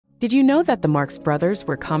Did you know that the Marx Brothers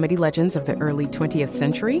were comedy legends of the early 20th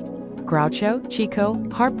century? Groucho, Chico,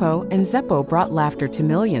 Harpo, and Zeppo brought laughter to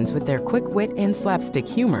millions with their quick wit and slapstick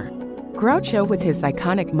humor. Groucho, with his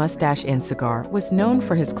iconic mustache and cigar, was known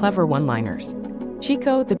for his clever one-liners.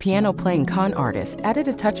 Chico, the piano-playing con artist, added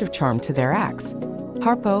a touch of charm to their acts.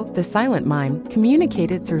 Harpo, the silent mime,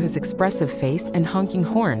 communicated through his expressive face and honking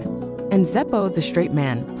horn. And Zeppo, the straight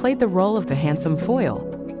man, played the role of the handsome foil.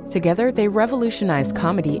 Together, they revolutionized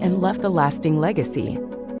comedy and left a lasting legacy.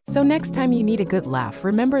 So next time you need a good laugh,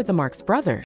 remember the Marx Brothers.